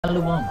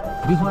आलु bomb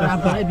before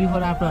after है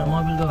before after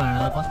मोबिलको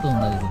भाडा कस्तो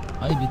हुँदो रहेछ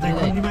है भित्र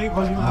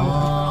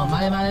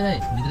माले माले दाइ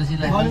भित्र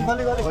सिला गल्ली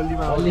गल्ली गल्ली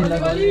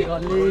गल्ली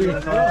गल्ली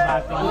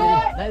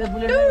दाइ त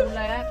बुलेट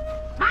उला यार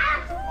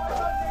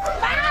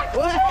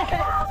ओए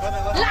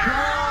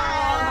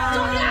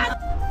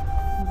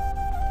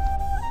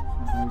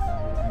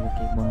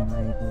केक बनाउन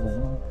आएको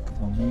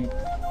मम्मी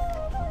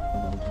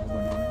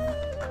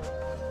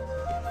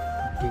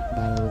केक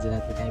 12 बजे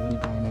राति टाइम पनि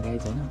पाएन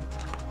गाइस हैन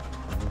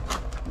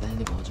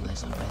दाइले भाउजूलाई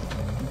सरप्राइज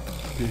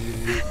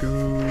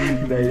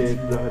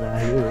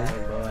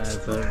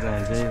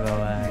सरप्राइज है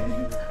बाबा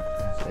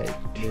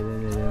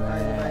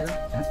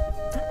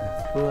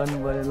फुगाउनु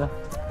पऱ्यो ल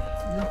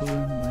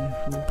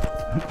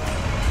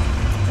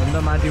अन्त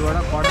माथिबाट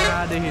कडा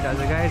देखिरहेको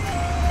छ गाइस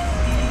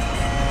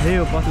यही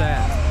हो पसला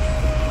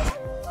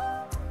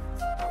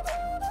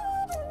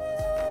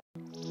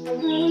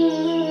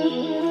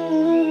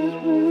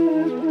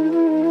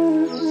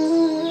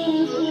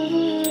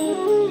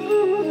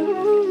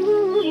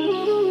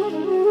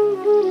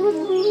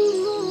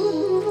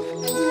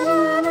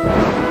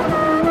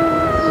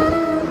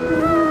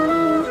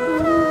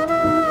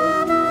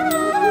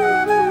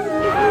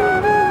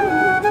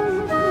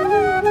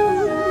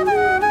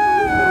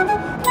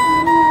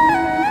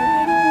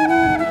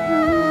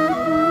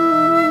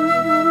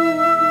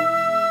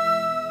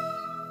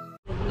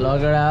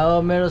लगेडा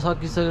हो मेरो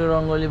सकिसक्यो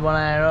रङ्गोली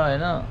बनाएर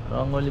हैन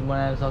रङ्गोली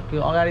बनाएर सक्यो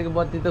अगाडिको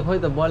बत्ती त खोइ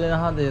त बलेन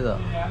ह त्यही त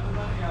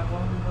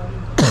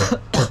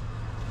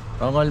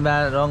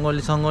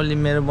रङ्गोली सङ्गोली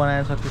मेरो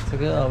बनाएर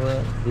सकिसक्यो अब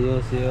दियो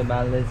सियो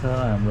बाल्दै छ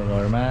हाम्रो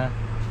घरमा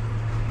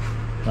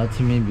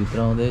लक्ष्मी भित्र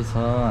आउँदैछ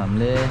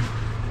हामीले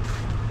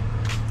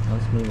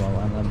लक्ष्मी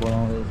भगवानलाई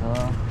बोलाउँदैछ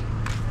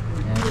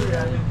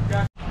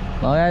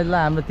लगाइ ल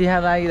हाम्रो तिहार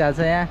लागिरहेको छ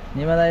यहाँ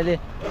निमा दाइले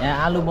यहाँ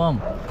आलु बम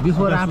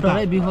बिफोर आफ्टर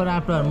है बिफोर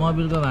आफ्टर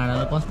मोबिलको भाडा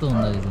कस्तो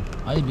हुँदो रहेछ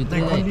है भित्र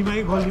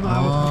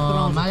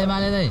माले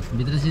माले दाइ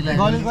भित्र सिला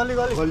गल्ली गल्ली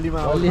गल्ली गल्ली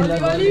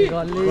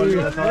गल्ली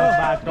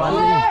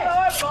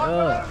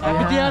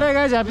ह्यापी तिहार है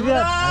guys happy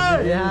Tihar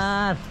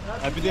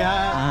happy Tihar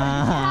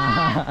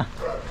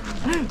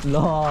ल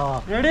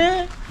रेडी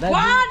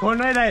फोन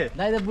नै दाइ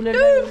दाइ त बुलेट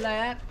उला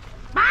यार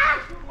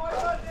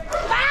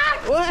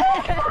ओए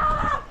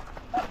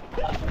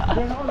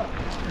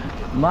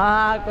मा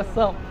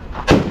कसम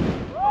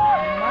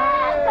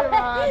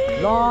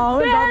ल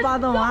डब्बा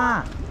त वहाँ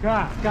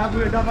कहाँ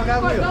पुग्यो डब्बा कहाँ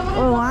पुग्यो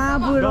ओ वहाँ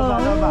पुग्यो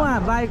वहाँ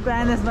बाइकको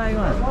एनएस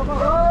बाइकमा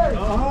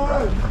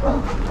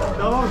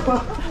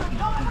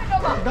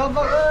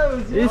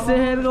इस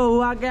शहर को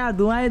हुआ क्या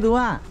धुआं ही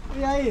धुआं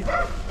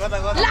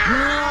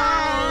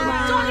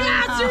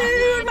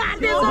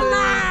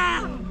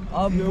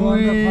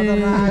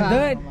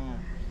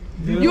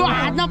यो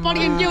हातमा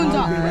पड्किन के हुन्छ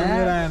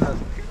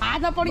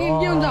हातमा पड्किन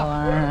के हुन्छ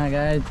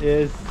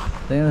गाइस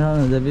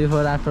हुन्छ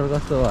बिफोर आफ्टर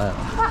कस्तो भयो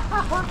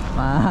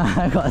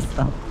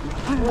कस्तो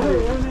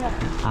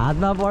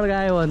हातमा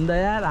पड्कायो भने त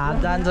यार हात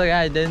जान्छ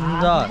गाई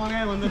डेन्जर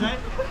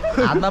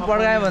हातमा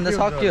पड्कायो भने त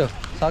सक्यो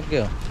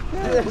सक्यो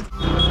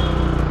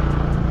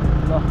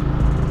ल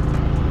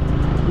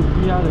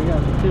बिहार हो क्या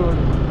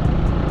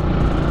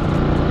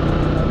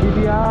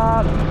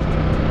बिहार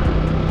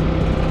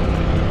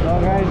ल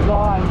गाइस ल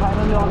हामी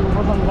फाइनली अर्को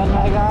पसन्द गर्न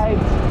आयो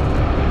गाइस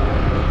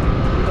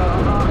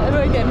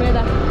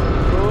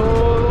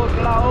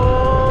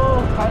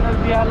फाइनल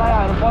बिहारलाई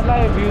हाम्रो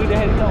पसलाई भ्यू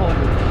देखाइदिनु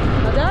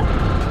हजुर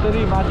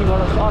त्यसरी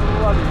माथिबाट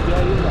सर्व भ्यू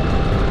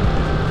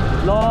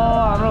ल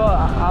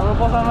हाम्रो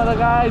पसलमा त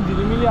गाई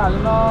झिलिमिली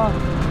हाल्नु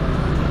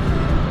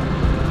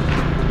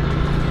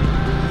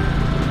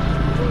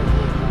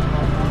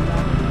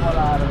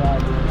पलाएर गाई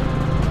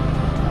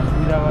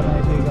बिरा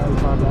बनाएको गाई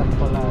सजात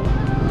पलाएर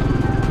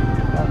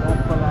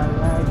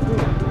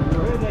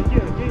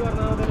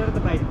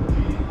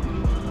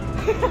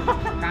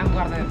काम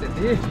गर्दा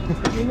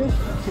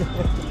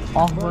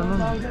अफ गर्नु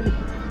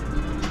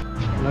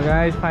ल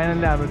गाइस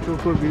फाइनली हाम्रो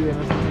टुरको भ्यू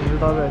हेर्न सक्नुहुन्छ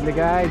तपाईँहरूले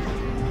गाइस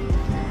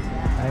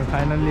हामी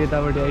फाइनली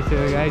यतापट्टि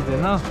आइसक्यो गाइस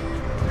होइन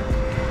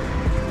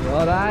ल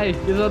दाइ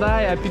के छ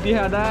दाइ ह्यापी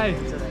तिहार दाइ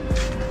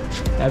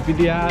ह्यापी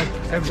तिहार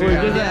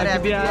ह्यापी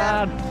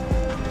तिहार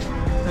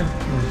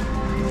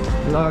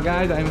ल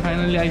गाइस हामी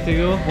फाइनली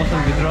आइसक्यो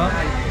पसलभित्र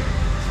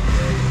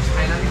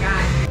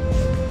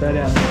तर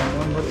हाम्रो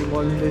मनपट्टि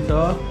बलिँदैछ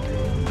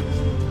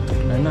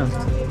होइन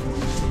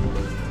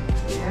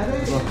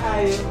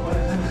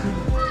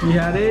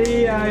तिहारै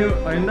आयो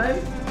होइन दाइ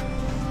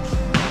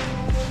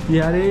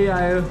तिहारै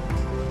आयो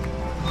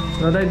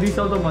र दाइ 2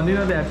 शब्द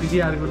भन्दिनँ त ह्यापी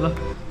तिहारको ल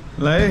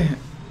है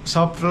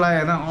सबलाई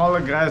होइन अल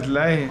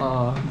गाइजलाई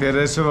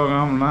धेरै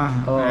शुभकामना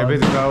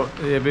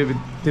हेपी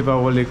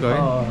दीपावलीको है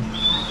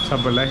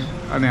सबैलाई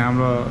अनि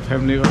हाम्रो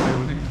फ्यामिलीको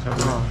पनि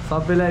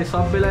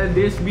सबैलाई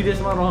देश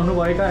विदेशमा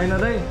रहनुभएका होइन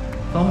दाइ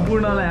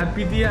सम्पूर्णलाई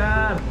ह्यापी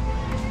तिहार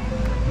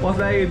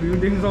कसलाई भ्यू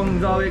देख्नु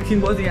सक्नुहुन्छ अब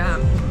एकछिनपछि यहाँ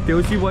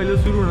देउसी भैलो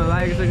सुरु हुन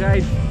लागेको छ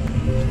गाइस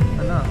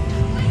होइन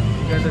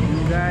look at the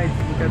view guys,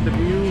 look at the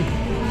view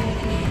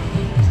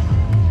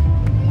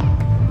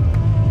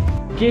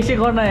कैसे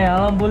करना है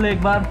हम बोले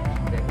एक बार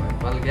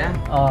बल गया?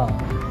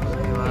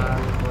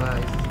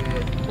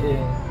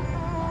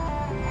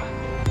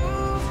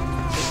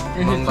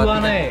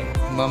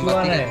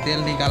 मोमबत्ती का तेल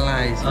निकालना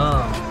है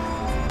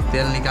इसमें।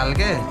 तेल निकाल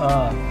के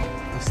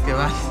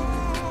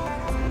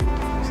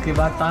उसके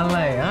बाद तालना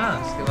है। हाँ,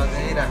 उसके बाद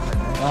यही रखना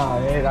है। हाँ,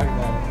 यही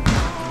रखना है।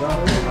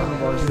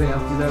 यहाँ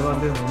पूजा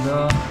गर्दै हुन्छ।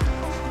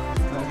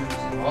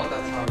 बहुत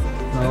अच्छा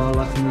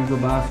लक्ष्मीको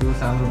बास हो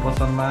हाम्रो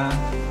पसलमा।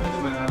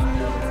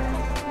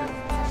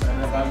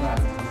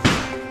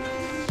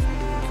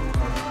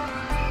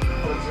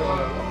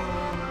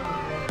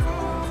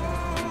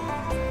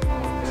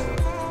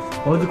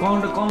 हजुर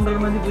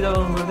काउन्टरमा चाहिँ पूजा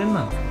गर्नु पर्दैन न?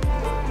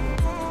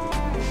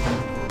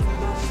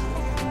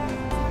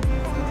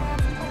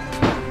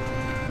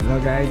 ल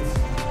गाइज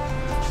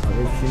अब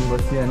एकछिन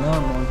बसी होइन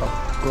म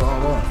टक्क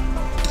अब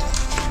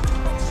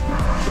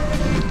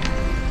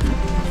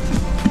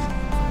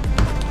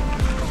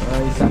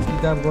हिसाब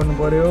किताब गर्नु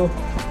पर्यो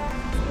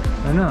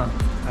होइन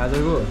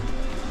आजको।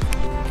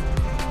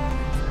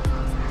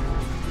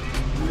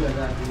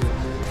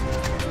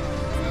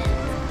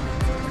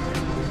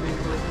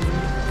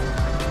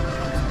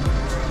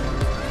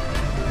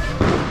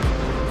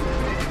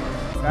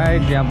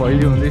 गाइस यहाँ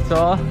भैली हुँदैछ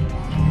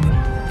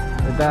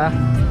यता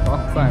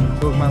टक्क हामी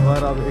चोकमा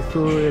गएर अब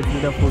यसो एक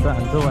दुईवटा फोटो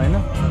हाल्छौँ होइन।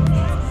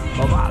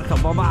 बबाल छ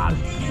बबाल।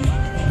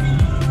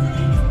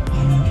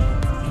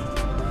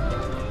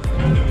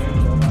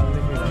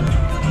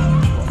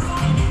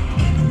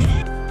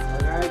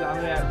 गाइस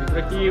हाम्रो यहाँभित्र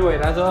के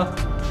भइरहेछ?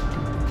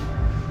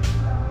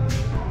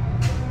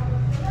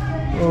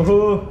 ओहो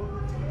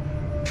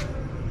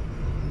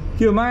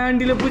के हो माया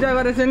आन्टीले पूजा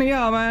गरेको छैन क्या?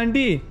 माया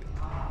आन्टी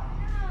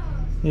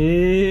ए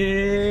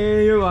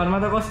यो घरमा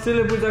त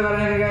कसैले पूजा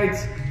गराएन गाइज।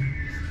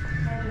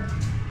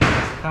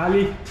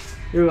 खाली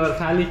यो घर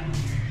खाली।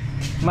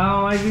 मामा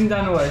माइदिन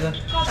जानुभएछ।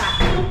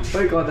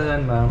 खै कता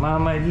जानुभयो? मामा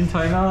माइदिन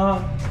छैन।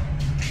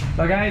 ल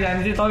गाइज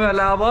हामी चाहिँ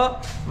तपाईँहरूलाई अब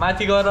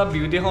माथि गएर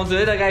भ्यू देखाउँछु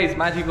है त गाइज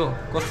माथिको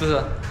कस्तो छ।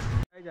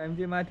 गाइज हामी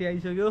चाहिँ माथि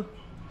आइसक्यो।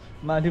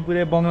 माथि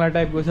पुरै बङ्गला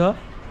टाइपको छ।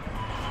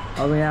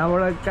 अब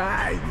यहाँबाट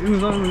गाइज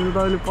सक्नुहुन्छ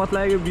तपाईँले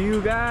पत्लाएको भ्यू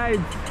गाइज।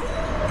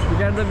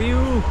 द भ्यू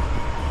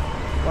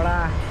कडा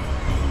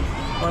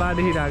कडा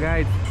देखिरहेको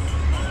गाइज।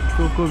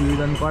 चोकको भ्यू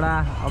झन् कडा।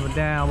 अब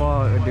त्यहाँ अब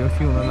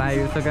ढेउसी हुन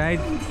लागेको छ गाइज।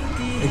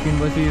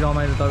 एकछिनपछि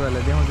रमाइलो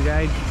तपाईँहरूलाई देखाउँछु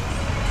गाइज।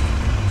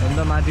 अन्त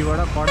माथिबाट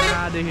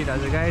कडा देखिरहेको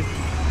छ गाइज।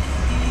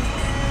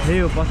 यही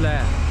हो पत्ला।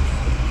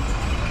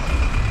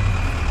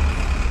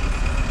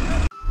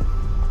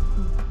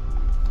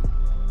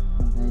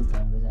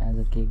 आज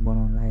केक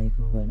बनाउन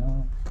लागेको होइन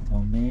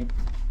होममेड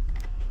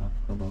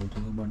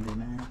भाउजूको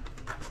बर्थडेमा।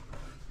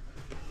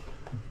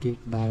 केक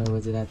 12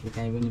 बजे राति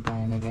काहीँ पनि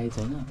पाएन गाइज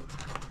होइन।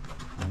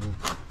 अब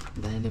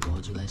दाइले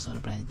भाउजूलाई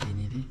सरप्राइज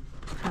दिने रे।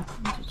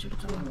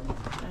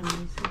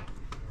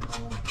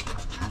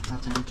 हातमा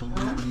चाहिँ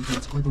चलाउनु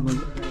कति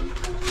बजी?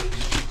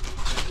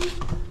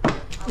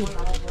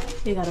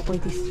 11:35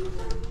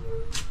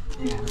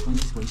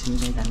 भइसक्यो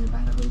गाइज। हामी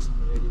 12 बजीसम्म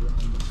रेडी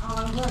बनाउनु।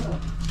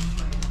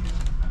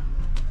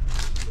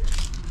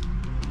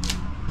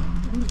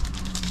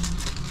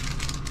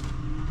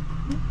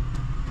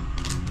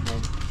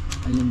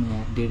 अहिले म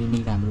यहाँ डेरी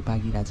मिल्क हाम्रो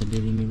पाकिरहेको छ।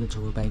 डेरी मिल्क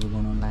छोको पाइको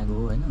बनाउनु लाग्यो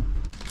हो होइन।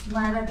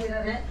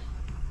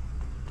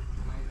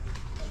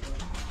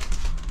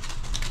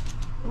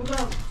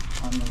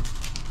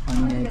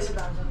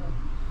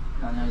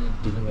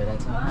 ढिलो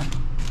भइरहेछ होइन।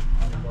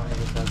 अनि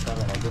बनेपछि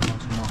तपाईँहरूलाई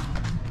देखाउँछु म।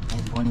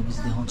 बनेपछि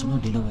देखाउँछु म।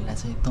 ढिलो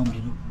भइरहेछ एकदम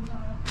ढिलो।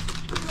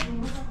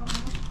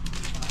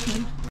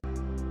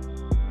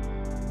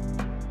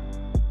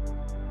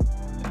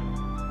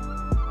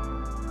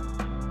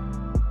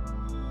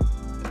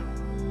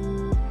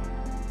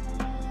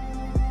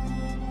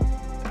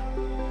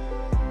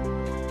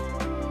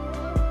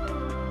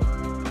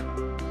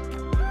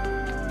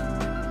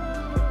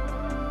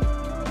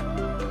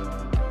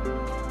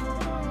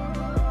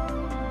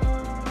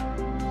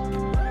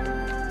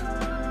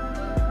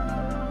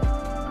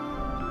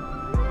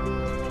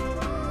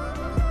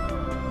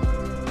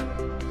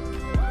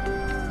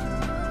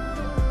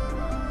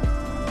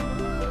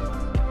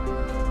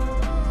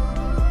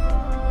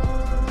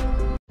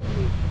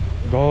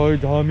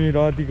 गाइस हामी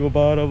रातिको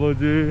 12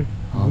 बजे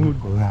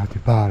राति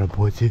 12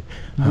 बजे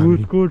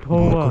भूतको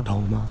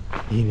ठाउँमा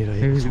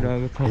हिँडिरहेको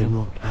छौँ।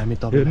 हेर्नु हामी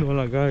तपाईँ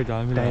होला गाइस।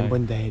 हामी टाइम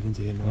पनि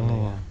देखाइदिन्छु। हेर्नु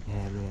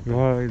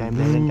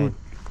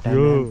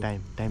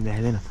टाइम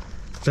देखाइदैन।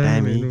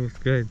 टाइम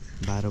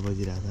 12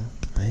 बजिरहेछ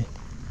है।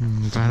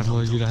 12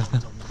 बजिरहेछ।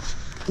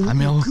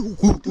 हामी अब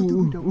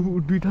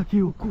दुईटा के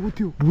हो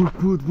त्यो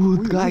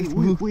भूत गाइस।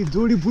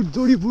 जोडी भूत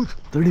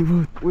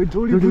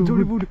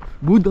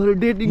भूतहरु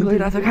डेटिङ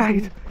गरिरहेछ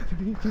गाइस।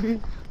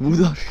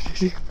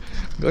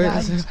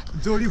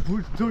 जोडी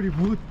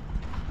भूत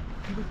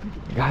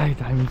गाइस।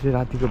 हामी चाहिँ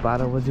रातिको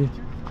 12 बजे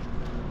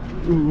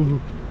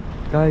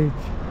गाइस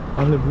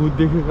हामीले भूत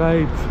देख्यो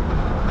गाइस।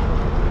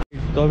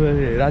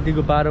 तपाईहरुले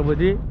रातिको 12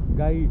 बजे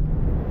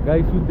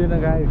गाई सुत्दैन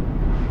गाइस।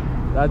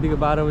 रातिको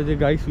 12 बजे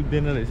गाई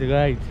सुत्दैन रहेछ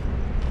गाइस।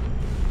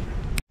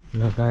 ल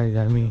गाइस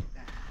हामी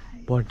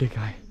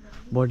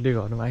बर्थडे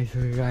घरमा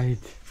आइसक्यो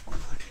गाइस।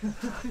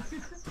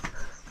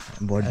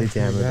 बर्थडे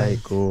चाहिँ हाम्रो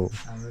दाइको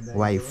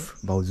वाइफ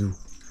भाउजू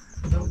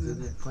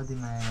कति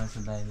माया गर्छ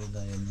दाइले त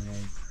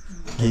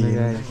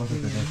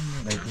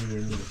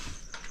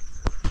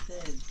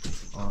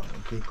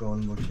केकको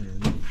अनबक्सिङ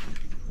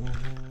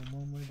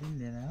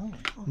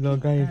ल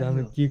गाइस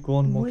हाम्रो केकको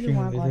अनबक्सिङ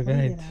हुँदैछ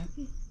गाइस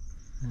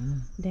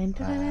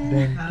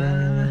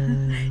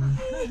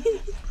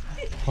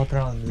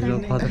खतरा हुन्छ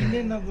खतरा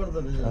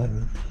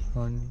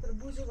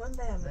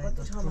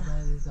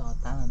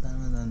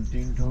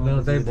ल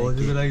दाइ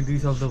भाउजूको लागि 2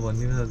 शब्द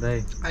भनिदिनु न दाइ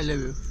आई लभ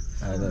यु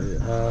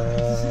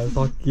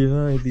सकिएन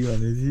यति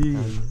भनेपछि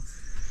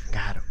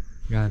गाह्रो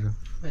गाह्रो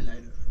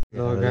ल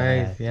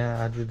गाइस यहाँ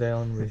आज दाइ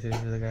आउनु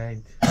भइसकेको छ गाइस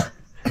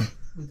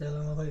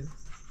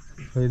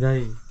खै दाइ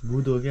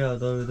भूत हो क्या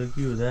तपाईँ त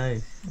के हो दाइ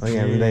अनि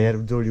हामीलाई यार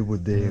जोडी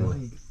बुझ्दै हो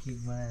केक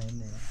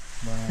बनायो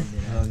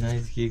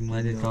गाइस केकमा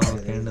चाहिँ टप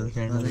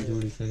क्यान्डल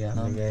जोडिसक्यो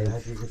हामीले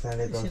गाइस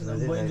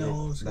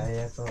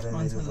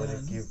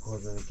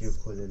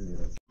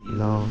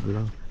ल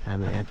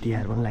हामीलाई यहाँ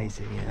तिहार पनि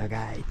लगाइसक्यो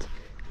गाइस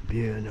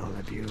भ्यू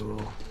होला view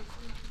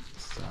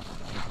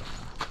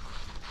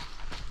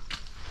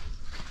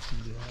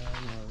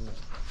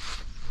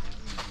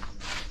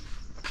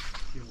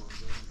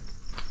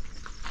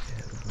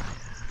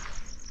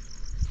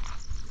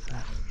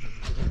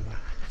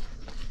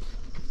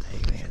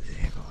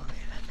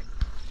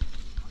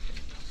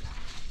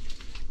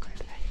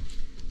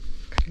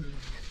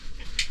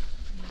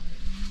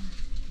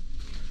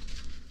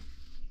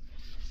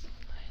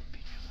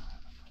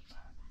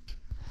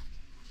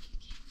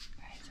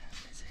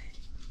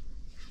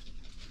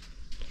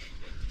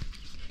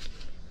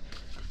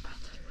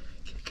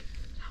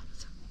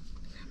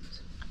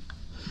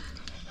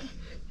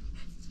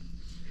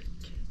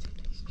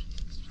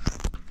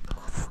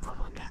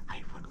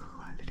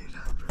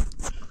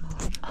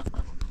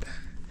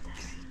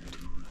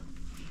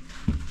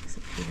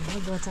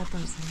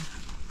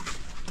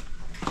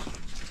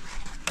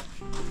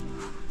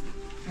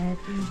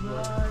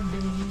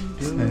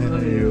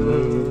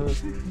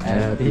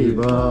Happy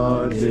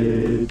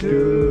birthday to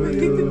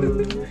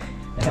you.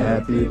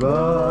 Happy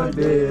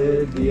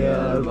birthday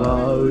dear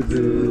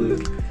Vouju.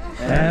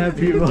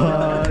 Happy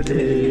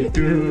birthday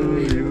to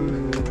you.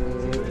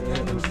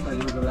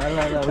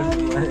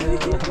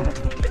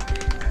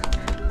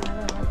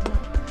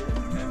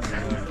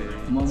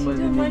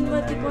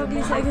 मोमबत्ती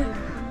पग्लिसक्यो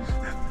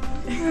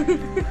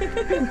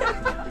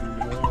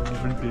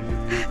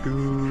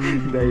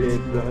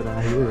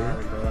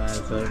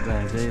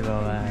सरप्राइज है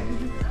बाबा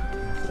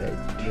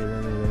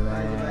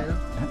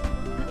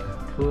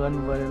फु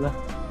गर्नु पऱ्यो ल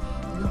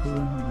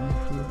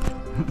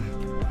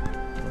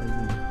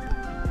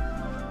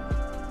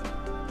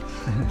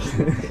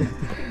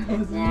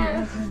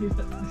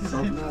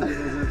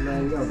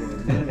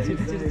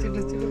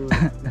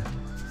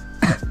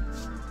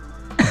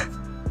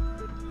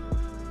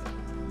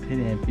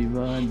फेरि happy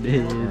birthday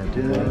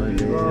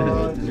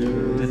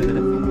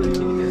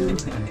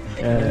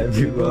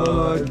Happy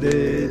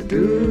birthday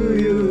to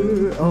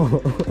you.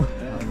 Oh.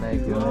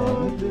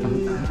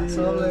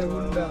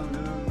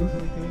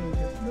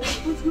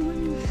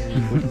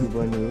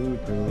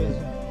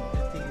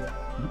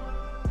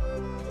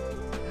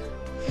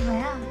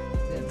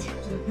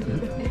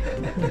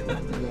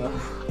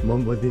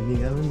 मोमबत्ती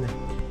निकाल्नु न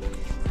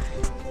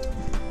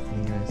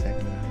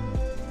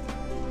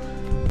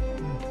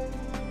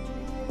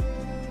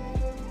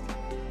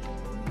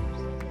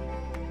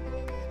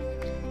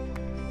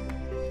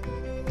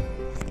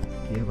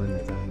के भन्न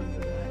चाहनुहुन्छ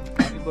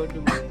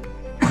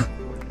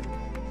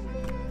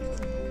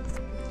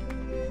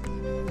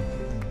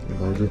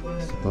भाउजू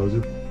भाउजू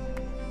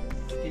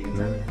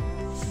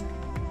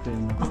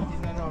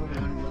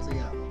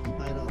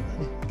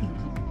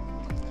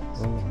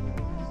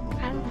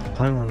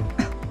खानु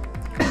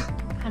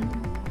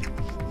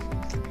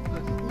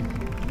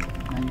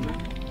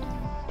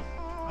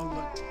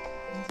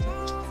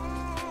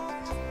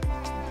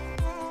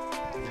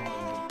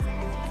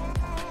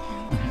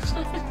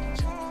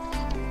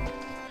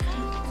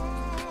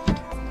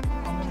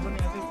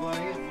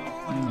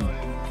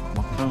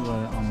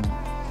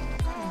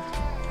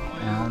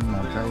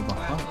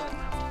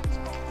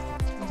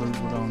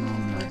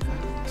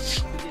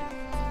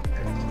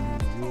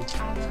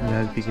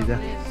पिके जा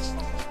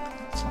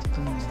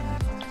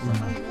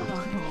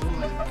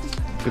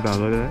त्यो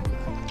भाग है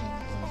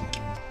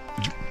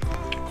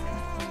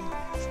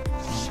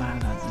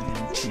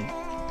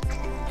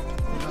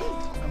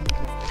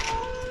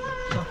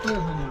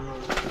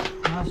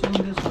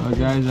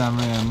गाइस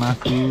हाम्रो यहाँ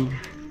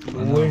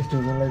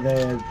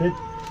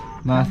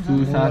मासु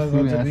सासु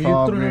यहाँ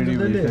सब रेडी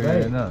भइसक्यो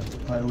होइन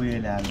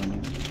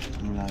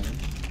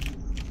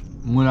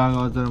मुलाको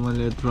अचार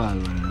मैले यत्रो हाल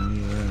भने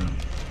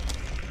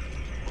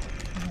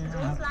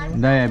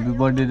दाइ ह्याप्पी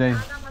बर्थडे दाइ ए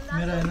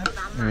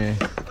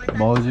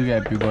भाउजूको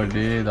ह्याप्पी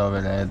बर्थडे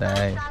तपाईँलाई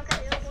दाइ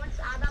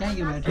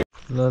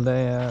ल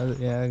दाइ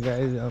यहाँ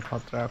गाइज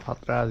खतरा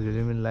खतरा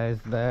झिलिमिल लगाएछ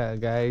दाइ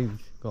गाइज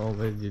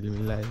गाउँभरि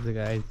झिलिमिल लगाएछ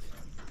गाइज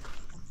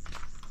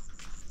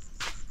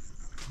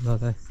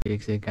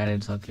केक सेक काटेर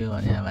सक्यो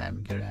अनि अब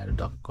हामी केटाहरू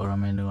टक्क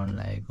रमाइलो गर्नु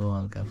लागेको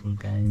हल्का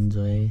फुल्का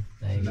इन्जोय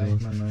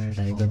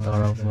दाइको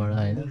तर्फबाट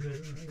होइन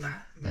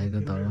दाइको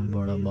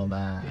तर्फबाट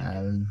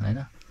बबाल होइन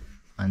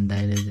अनि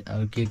दाइले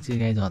अब केक चाहिँ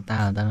गाई हतार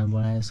हतारमा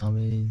बनायो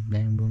सबै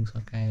ब्याङबुङ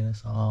सकाएर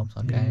सब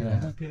सकाएर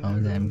होइन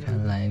अब चाहिँ हामी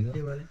खानु लागेको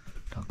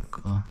टक्क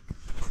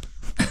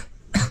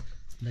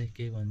दाइ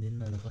केही भनिदिनु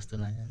न त कस्तो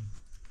लाग्यो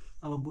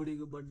अब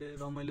बुढीको बर्थडे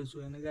रमाइलो छु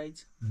होइन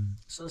गाइज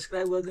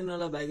सब्सक्राइब गरिदिनु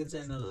होला भाइको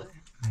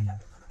च्यानललाई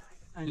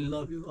आई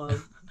लभ यु अल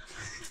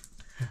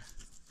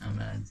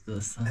हाम्रो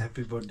दोस्त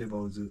ह्याप्पी बर्थडे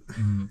भाउजू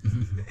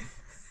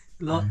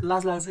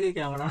लाज लाग्छ कि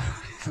क्यामेरा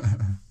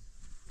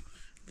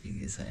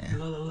ठिकै छ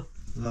ल ल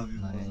ल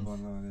लभ यु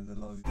भन्नु भने त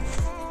लभ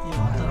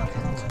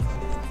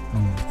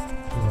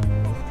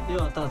यो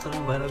हतार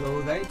हतारमा भएर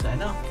गएको गाइज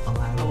होइन अब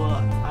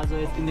आज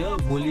यति नै हो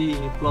भोलि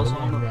प्लस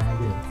आउनु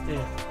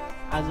ए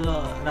आज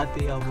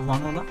राति अब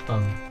भनौँ न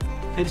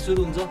फेरि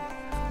सुरु हुन्छ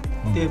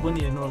त्यो पनि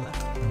हेर्नु होला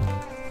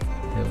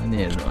त्यो पनि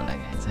हेर्नु होला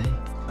गाइज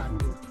है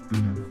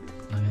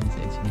लगाइन्छ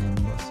एकछिन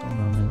हामी बस्छौँ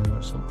रमाइलो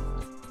गर्छौँ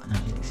अनि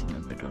एकछिनमा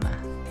भेटौँला